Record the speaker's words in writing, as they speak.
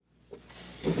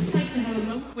I'd like to have a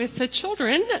moment with the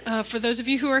children. For those of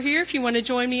you who are here, if you want to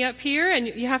join me up here, and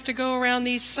you have to go around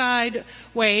these side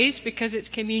ways because it's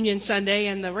Communion Sunday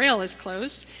and the rail is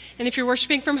closed. And if you're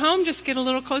worshiping from home, just get a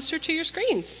little closer to your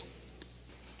screens.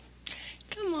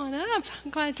 Come on up.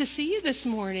 I'm glad to see you this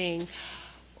morning.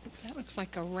 Oh, that looks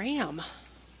like a ram.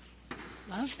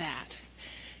 Love that.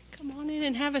 Come on in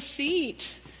and have a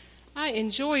seat. I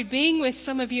enjoyed being with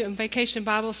some of you in Vacation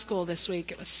Bible School this week.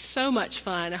 It was so much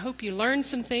fun. I hope you learned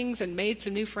some things and made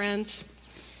some new friends.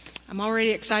 I'm already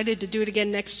excited to do it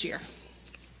again next year.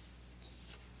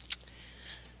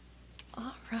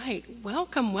 All right,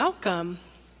 welcome, welcome.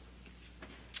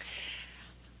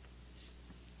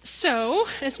 So,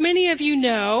 as many of you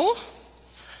know,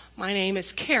 my name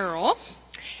is Carol.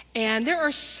 And there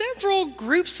are several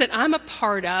groups that I'm a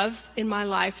part of in my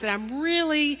life that I'm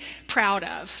really proud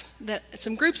of,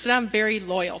 some groups that I'm very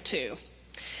loyal to.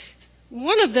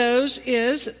 One of those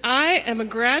is I am a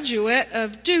graduate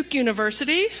of Duke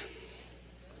University.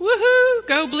 Woohoo!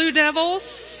 Go Blue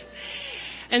Devils!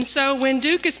 And so when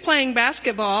Duke is playing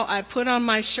basketball, I put on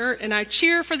my shirt and I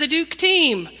cheer for the Duke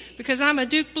team because I'm a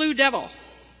Duke Blue Devil.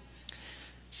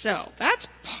 So that's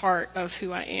part of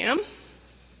who I am.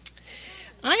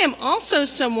 I am also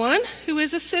someone who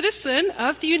is a citizen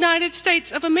of the United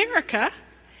States of America.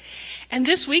 And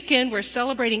this weekend, we're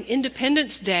celebrating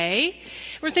Independence Day.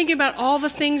 We're thinking about all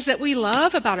the things that we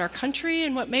love about our country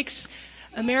and what makes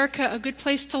America a good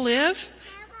place to live.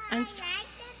 And so,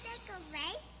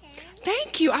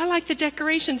 thank you. I like the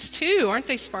decorations too. Aren't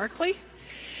they sparkly?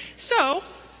 So,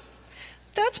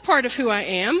 that's part of who I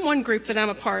am, one group that I'm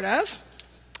a part of.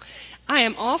 I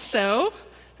am also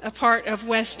a part of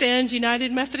West End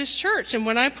United Methodist Church. And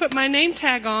when I put my name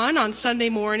tag on Sunday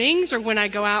mornings, or when I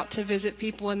go out to visit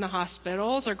people in the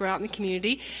hospitals or go out in the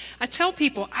community, I tell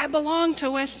people I belong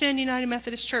to West End United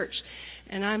Methodist Church.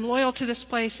 And I'm loyal to this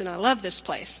place and I love this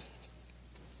place.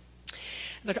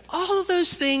 But all of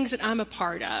those things that I'm a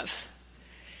part of,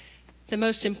 the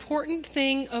most important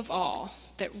thing of all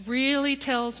that really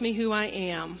tells me who I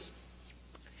am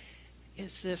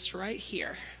is this right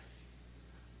here.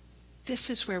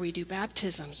 This is where we do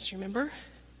baptisms, remember?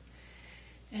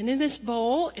 And in this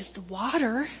bowl is the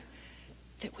water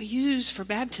that we use for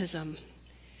baptism.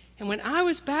 And when I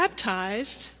was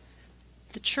baptized,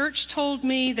 the church told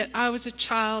me that I was a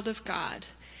child of God.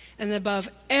 And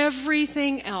above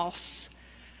everything else,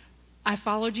 I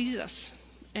follow Jesus.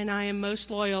 And I am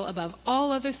most loyal above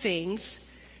all other things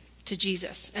to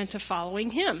Jesus and to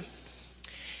following him.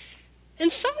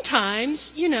 And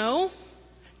sometimes,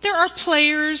 there are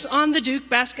players on the Duke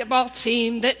basketball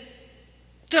team that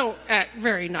don't act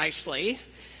very nicely,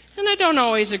 and I don't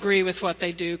always agree with what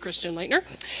they do, Christian Leitner.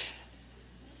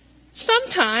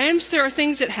 Sometimes there are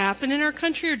things that happen in our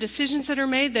country or decisions that are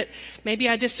made that maybe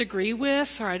I disagree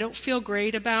with or I don't feel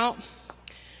great about.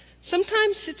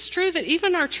 Sometimes it's true that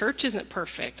even our church isn't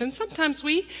perfect, and sometimes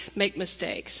we make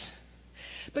mistakes.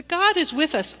 But God is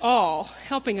with us all,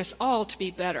 helping us all to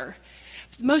be better.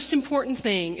 The most important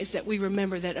thing is that we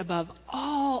remember that above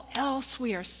all else,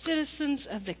 we are citizens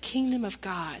of the kingdom of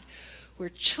God. We're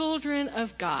children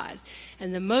of God.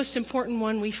 And the most important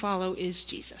one we follow is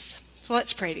Jesus. So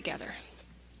let's pray together.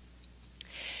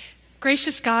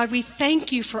 Gracious God, we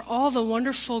thank you for all the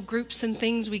wonderful groups and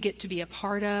things we get to be a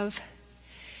part of.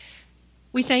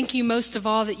 We thank you most of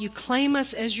all that you claim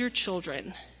us as your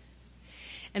children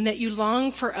and that you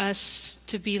long for us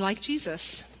to be like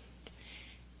Jesus,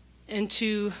 and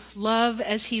to love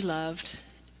as he loved,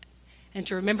 and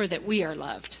to remember that we are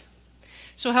loved.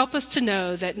 So help us to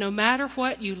know that no matter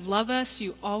what, you love us,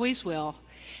 you always will,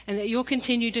 and that you'll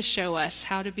continue to show us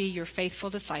how to be your faithful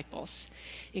disciples.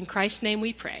 In Christ's name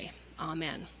we pray.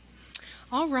 Amen.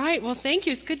 All right, well, thank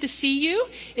you. It's good to see you.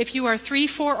 If you are 3,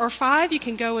 4, or 5, you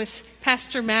can go with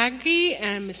Pastor Maggie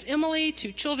and Miss Emily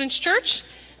to Children's Church.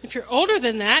 If you're older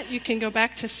than that, you can go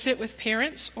back to sit with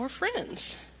parents or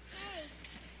friends.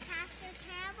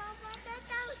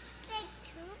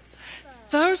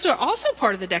 Those are also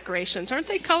part of the decorations. Aren't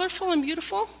they colorful and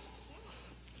beautiful?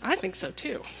 I think so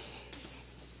too.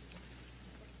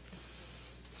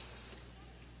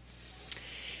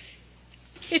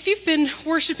 If you've been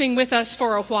worshiping with us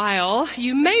for a while,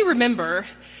 you may remember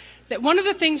that one of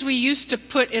the things we used to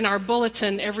put in our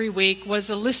bulletin every week was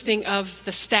a listing of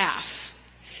the staff.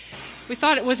 We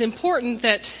thought it was important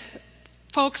that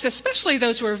folks, especially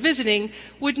those who are visiting,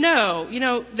 would know,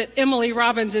 that Emily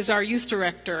Robbins is our youth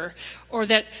director, or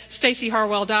that Stacy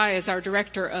Harwell-Dye is our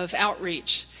director of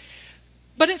outreach.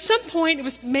 But at some point, it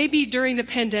was maybe during the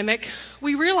pandemic,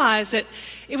 we realized that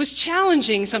it was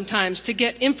challenging sometimes to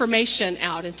get information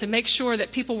out and to make sure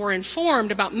that people were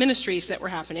informed about ministries that were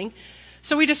happening.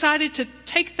 So we decided to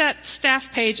take that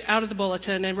staff page out of the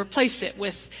bulletin and replace it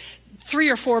with 3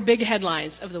 or 4 big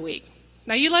headlines of the week.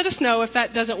 Now, you let us know if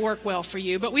that doesn't work well for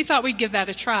you, but we thought we'd give that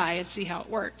a try and see how it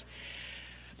worked.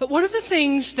 But one of the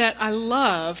things that I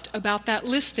loved about that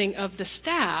listing of the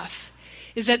staff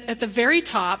is that at the very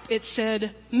top it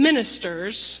said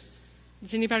ministers.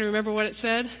 Does anybody remember what it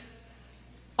said?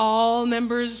 All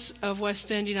members of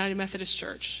West End United Methodist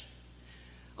Church.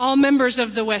 All members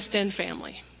of the West End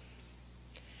family.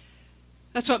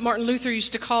 That's what Martin Luther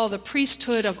used to call the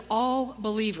priesthood of all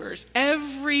believers.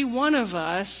 Every one of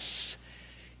us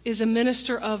is a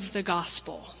minister of the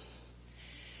gospel.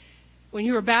 When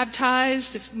you were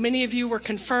baptized, if many of you were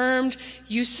confirmed,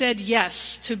 you said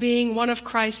yes to being one of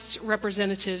Christ's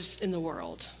representatives in the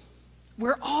world.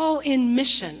 We're all in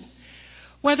mission.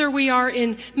 Whether we are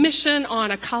in mission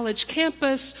on a college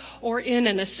campus or in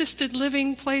an assisted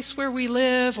living place where we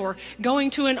live or going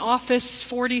to an office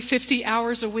 40, 50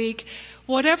 hours a week,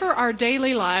 whatever our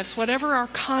daily lives, whatever our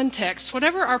context,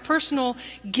 whatever our personal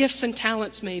gifts and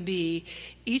talents may be,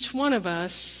 each one of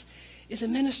us is a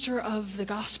minister of the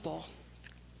gospel.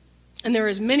 And there are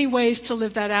as many ways to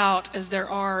live that out as there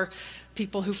are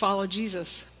people who follow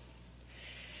Jesus.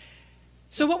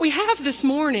 So what we have this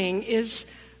morning is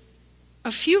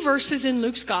a few verses in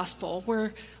Luke's gospel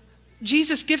where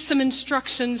Jesus gives some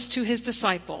instructions to his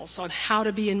disciples on how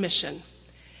to be in mission.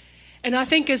 And I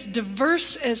think as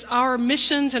diverse as our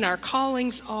missions and our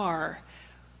callings are,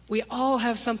 we all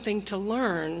have something to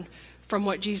learn from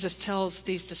what Jesus tells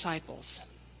these disciples.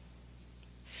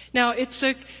 Now, it's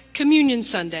a communion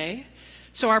Sunday,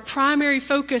 so our primary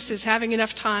focus is having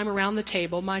enough time around the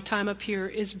table. My time up here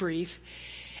is brief.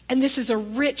 And this is a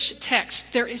rich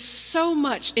text. There is so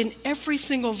much in every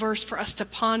single verse for us to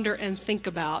ponder and think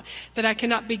about that I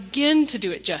cannot begin to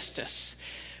do it justice.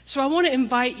 So I want to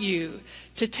invite you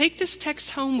to take this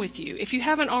text home with you. If you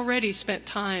haven't already spent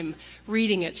time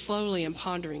reading it slowly and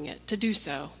pondering it, to do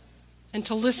so, and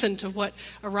to listen to what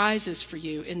arises for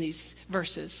you in these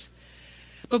verses.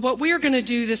 But what we are going to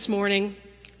do this morning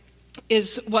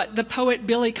is what the poet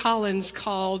Billy Collins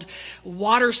called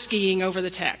water skiing over the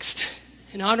text.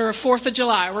 In honor of 4th of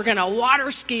July, we're going to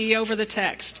water ski over the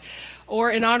text.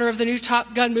 Or in honor of the new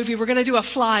Top Gun movie, we're going to do a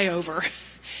flyover.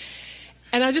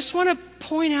 And I just want to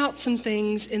point out some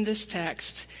things in this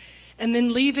text and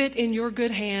then leave it in your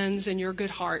good hands and your good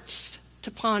hearts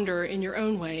to ponder in your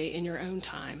own way, in your own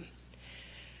time.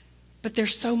 But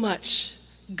there's so much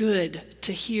good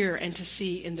to hear and to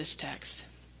see in this text.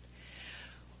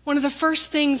 One of the first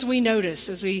things we notice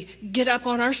as we get up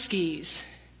on our skis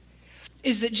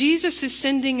is that Jesus is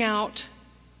sending out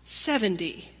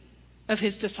 70 of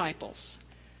his disciples.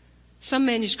 Some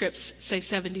manuscripts say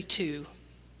 72.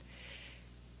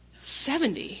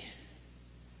 70.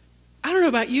 I don't know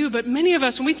about you, but many of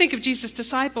us, when we think of Jesus'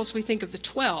 disciples, we think of the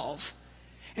 12.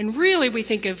 And really, we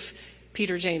think of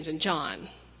Peter, James, and John.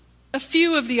 A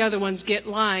few of the other ones get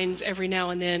lines every now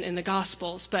and then in the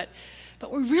Gospels, but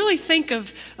we really think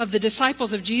of the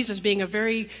disciples of Jesus being a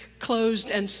very closed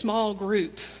and small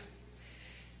group.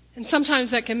 And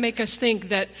sometimes that can make us think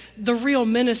that the real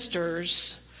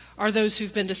ministers are those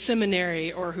who've been to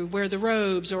seminary or who wear the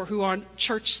robes or who are on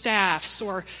church staffs.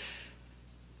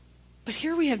 But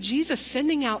here we have Jesus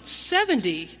sending out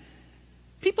 70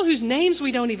 people whose names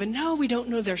we don't even know. We don't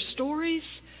know their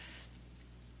stories.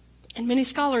 And many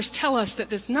scholars tell us that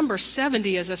this number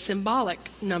 70 is a symbolic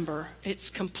number. It's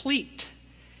complete.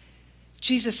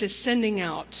 Jesus is sending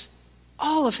out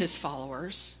all of his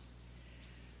followers.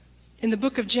 In the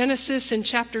book of Genesis, in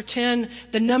chapter 10,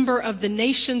 the number of the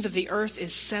nations of the earth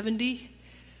is 70.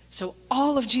 So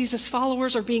all of Jesus'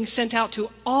 followers are being sent out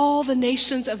to all the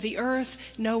nations of the earth.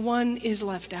 No one is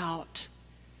left out.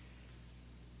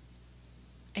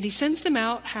 And he sends them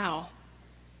out how?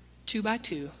 2 by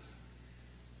 2.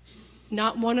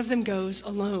 Not one of them goes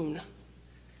alone.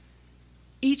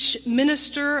 Each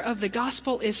minister of the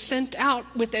gospel is sent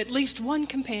out with at least one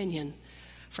companion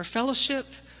for fellowship,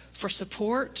 for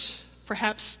support,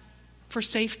 perhaps for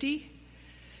safety,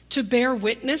 to bear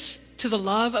witness to the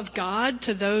love of God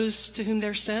to those to whom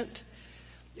they're sent.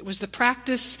 It was the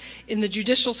practice in the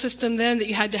judicial system then that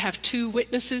you had to have 2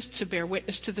 witnesses to bear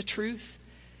witness to the truth.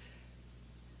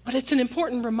 But it's an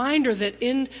important reminder that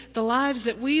in the lives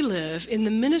that we live, in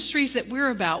the ministries that we're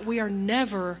about, we are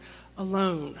never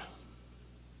alone.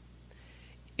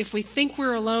 If we think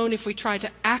we're alone, if we try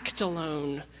to act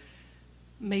alone,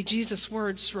 may Jesus'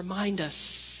 words remind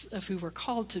us of who we're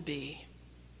called to be.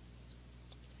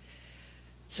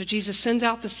 So Jesus sends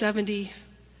out the 70,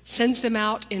 sends them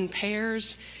out in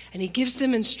pairs, and he gives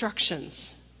them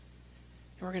instructions.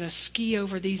 And we're going to ski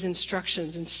over these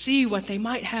instructions and see what they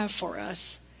might have for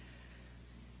us.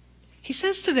 He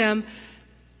says to them,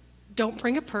 don't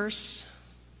bring a purse,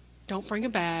 don't bring a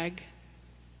bag,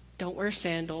 don't wear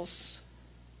sandals,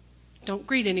 don't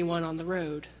greet anyone on the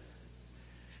road.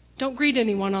 Don't greet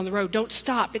anyone on the road. Don't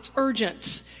stop. It's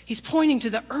urgent. He's pointing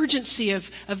to the urgency of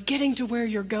getting to where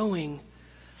you're going.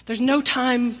 There's no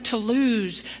time to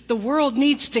lose. The world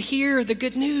needs to hear the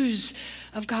good news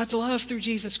of God's love through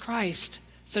Jesus Christ.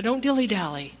 So don't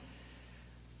dilly-dally.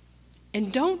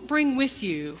 And don't bring with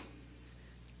you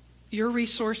your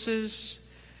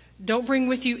resources. Don't bring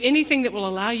with you anything that will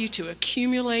allow you to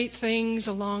accumulate things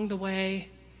along the way.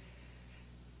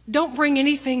 Don't bring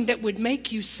anything that would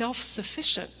make you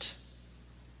self-sufficient.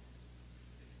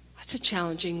 That's a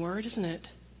challenging word, isn't it?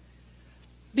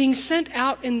 Being sent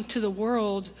out into the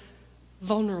world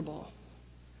vulnerable,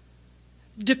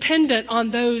 dependent on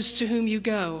those to whom you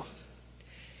go.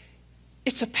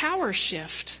 It's a power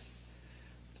shift.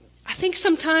 I think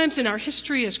sometimes in our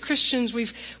history as Christians,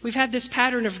 we've had this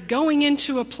pattern of going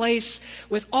into a place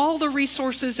with all the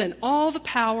resources and all the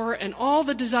power and all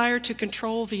the desire to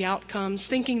control the outcomes,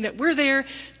 thinking that we're there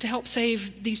to help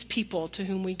save these people to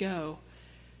whom we go.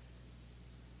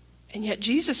 And yet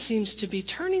Jesus seems to be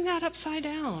turning that upside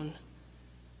down.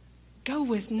 Go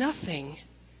with nothing.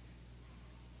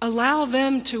 Allow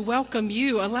them to welcome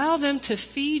you. Allow them to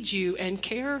feed you and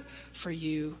care for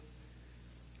you.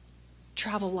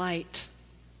 Travel light.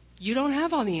 You don't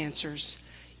have all the answers.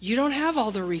 You don't have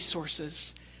all the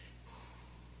resources.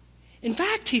 In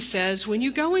fact, he says, when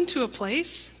you go into a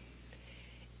place,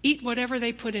 eat whatever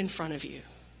they put in front of you.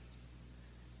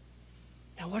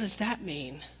 Now, what does that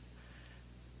mean?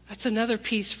 That's another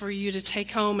piece for you to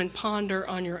take home and ponder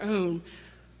on your own.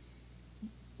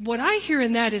 What I hear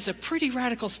in that is a pretty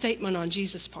radical statement on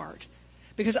Jesus' part,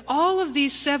 because all of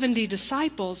these 70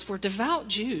 disciples were devout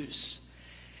Jews.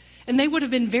 And they would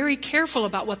have been very careful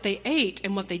about what they ate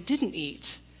and what they didn't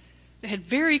eat. They had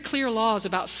very clear laws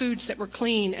about foods that were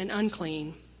clean and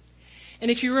unclean. And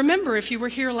if you remember, if you were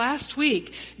here last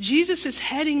week, Jesus is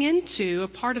heading into a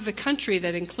part of the country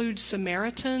that includes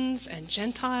Samaritans and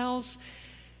Gentiles,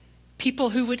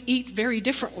 people who would eat very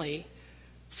differently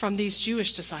from these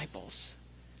Jewish disciples.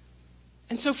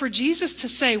 And so for Jesus to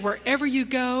say, wherever you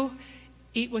go,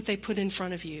 eat what they put in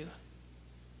front of you.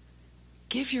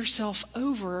 Give yourself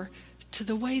over to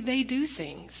the way they do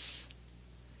things.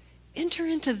 Enter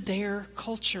into their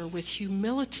culture with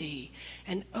humility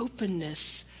and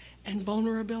openness and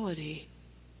vulnerability.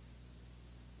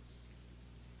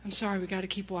 I'm sorry, we got to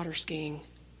keep water skiing,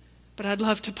 but I'd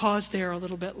love to pause there a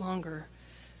little bit longer.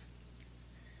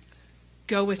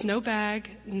 Go with no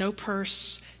bag, no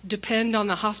purse. Depend on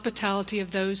the hospitality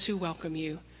of those who welcome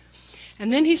you.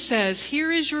 And then he says,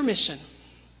 here is your mission.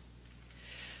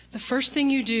 The first thing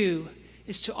you do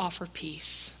is to offer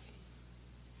peace.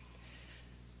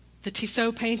 The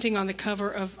Tissot painting on the cover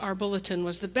of our bulletin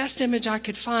was the best image I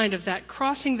could find of that,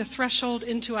 crossing the threshold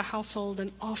into a household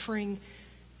and offering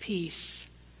peace.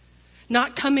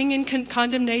 Not coming in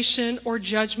condemnation or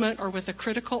judgment or with a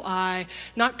critical eye,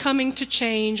 not coming to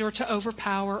change or to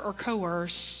overpower or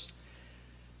coerce,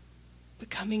 but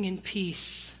coming in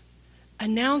peace,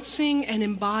 announcing and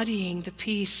embodying the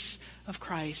peace of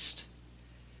Christ.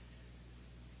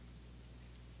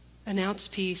 Announce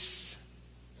peace,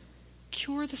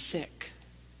 cure the sick.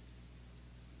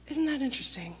 Isn't that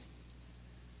interesting?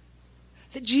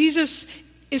 That Jesus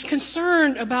is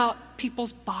concerned about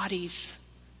people's bodies,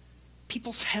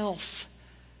 people's health,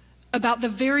 about the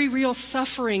very real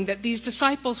suffering that these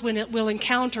disciples will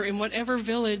encounter in whatever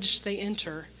village they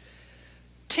enter.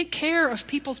 Take care of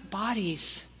people's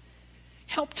bodies.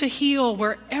 Help to heal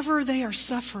wherever they are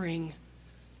suffering.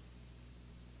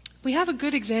 We have a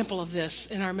good example of this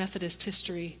in our Methodist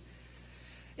history.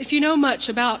 If you know much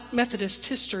about Methodist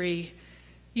history,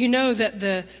 you know that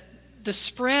the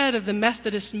spread of the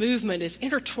Methodist movement is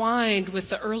intertwined with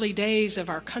the early days of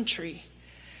our country.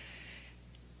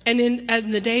 And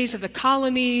in the days of the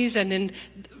colonies and in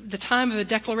the time of the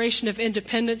Declaration of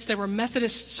Independence, there were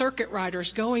Methodist circuit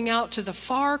riders going out to the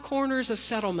far corners of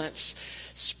settlements,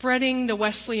 spreading the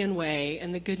Wesleyan way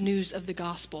and the good news of the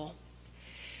gospel.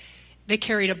 They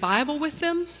carried a Bible with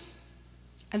them,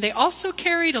 and they also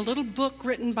carried a little book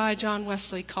written by John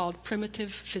Wesley called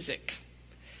Primitive Physic,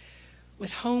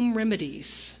 with home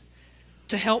remedies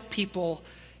to help people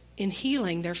in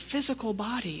healing their physical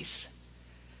bodies.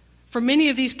 For many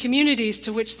of these communities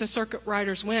to which the circuit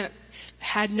riders went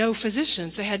had no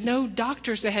physicians, they had no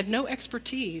doctors, they had no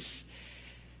expertise.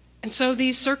 And so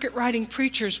these circuit riding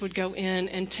preachers would go in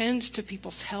and tend to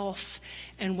people's health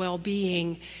and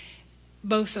well-being,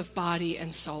 both of body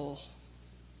and soul.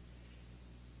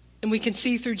 And we can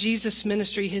see through Jesus'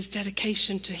 ministry his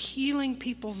dedication to healing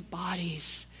people's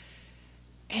bodies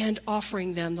and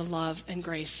offering them the love and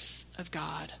grace of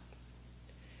God.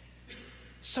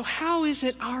 So how is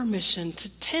it our mission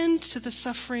to tend to the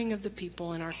suffering of the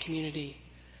people in our community?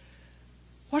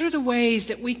 What are the ways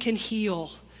that we can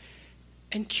heal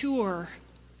and cure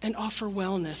and offer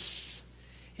wellness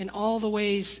in all the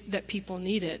ways that people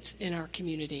need it in our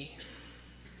community?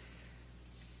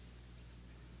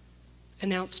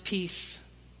 Announce peace,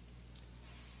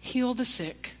 heal the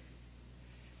sick,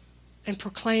 and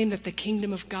proclaim that the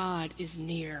kingdom of God is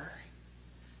near.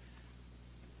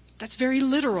 That's very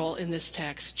literal in this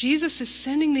text. Jesus is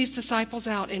sending these disciples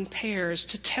out in pairs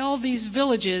to tell these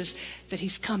villages that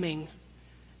he's coming.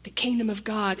 The kingdom of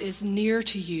God is near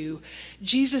to you.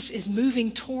 Jesus is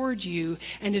moving toward you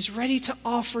and is ready to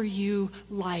offer you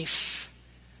life.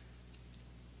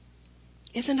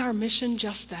 Isn't our mission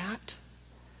just that?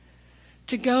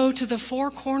 To go to the four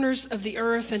corners of the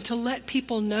earth and to let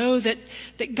people know that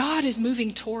God is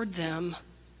moving toward them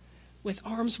with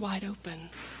arms wide open.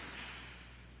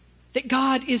 That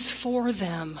God is for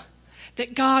them.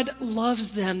 That God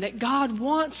loves them. That God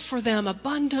wants for them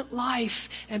abundant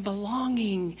life and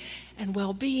belonging and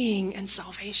well-being and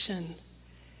salvation.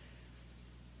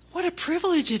 What a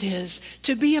privilege it is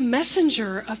to be a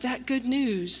messenger of that good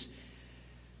news.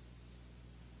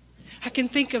 I can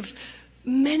think of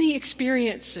many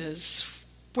experiences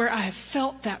where I have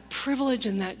felt that privilege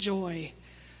and that joy.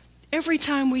 Every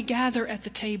time we gather at the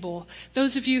table,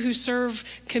 those of you who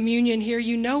serve communion here,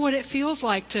 you know what it feels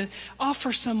like to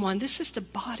offer someone, this is the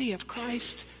body of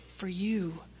Christ for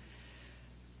you.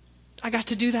 I got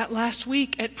to do that last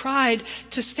week at Pride,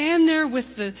 to stand there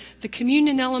with the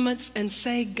communion elements and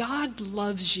say, God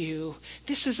loves you.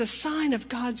 This is a sign of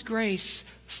God's grace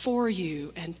for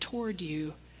you and toward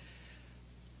you.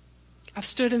 I've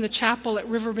stood in the chapel at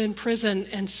Riverbend Prison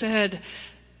and said,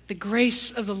 the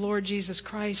grace of the Lord Jesus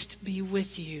Christ be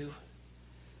with you.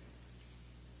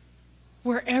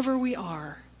 Wherever we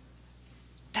are,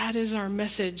 that is our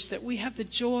message that we have the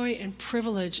joy and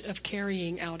privilege of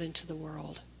carrying out into the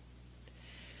world.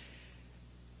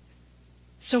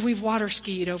 So we've water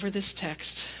skied over this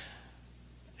text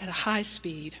at a high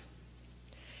speed.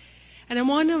 And I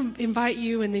want to invite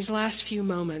you in these last few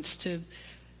moments to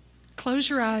close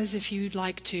your eyes if you'd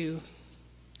like to. You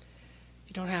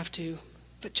don't have to.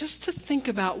 But just to think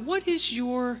about, what is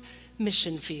your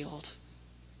mission field?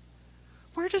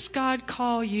 Where does God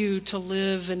call you to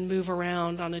live and move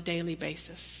around on a daily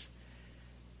basis?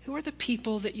 Who are the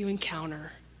people that you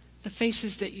encounter, the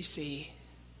faces that you see?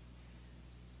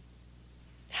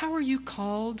 How are you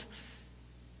called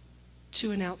to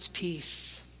announce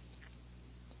peace?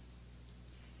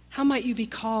 How might you be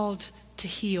called to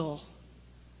heal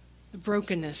the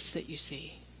brokenness that you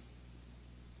see?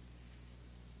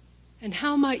 And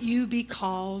how might you be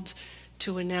called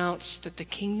to announce that the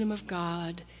kingdom of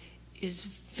God is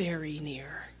very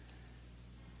near?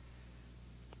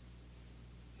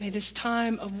 May this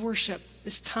time of worship,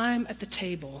 this time at the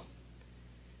table,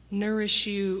 nourish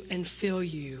you and fill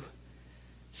you,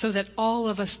 so that all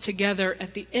of us together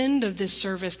at the end of this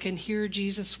service can hear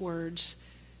Jesus' words,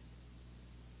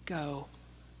 go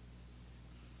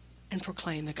and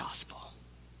proclaim the gospel.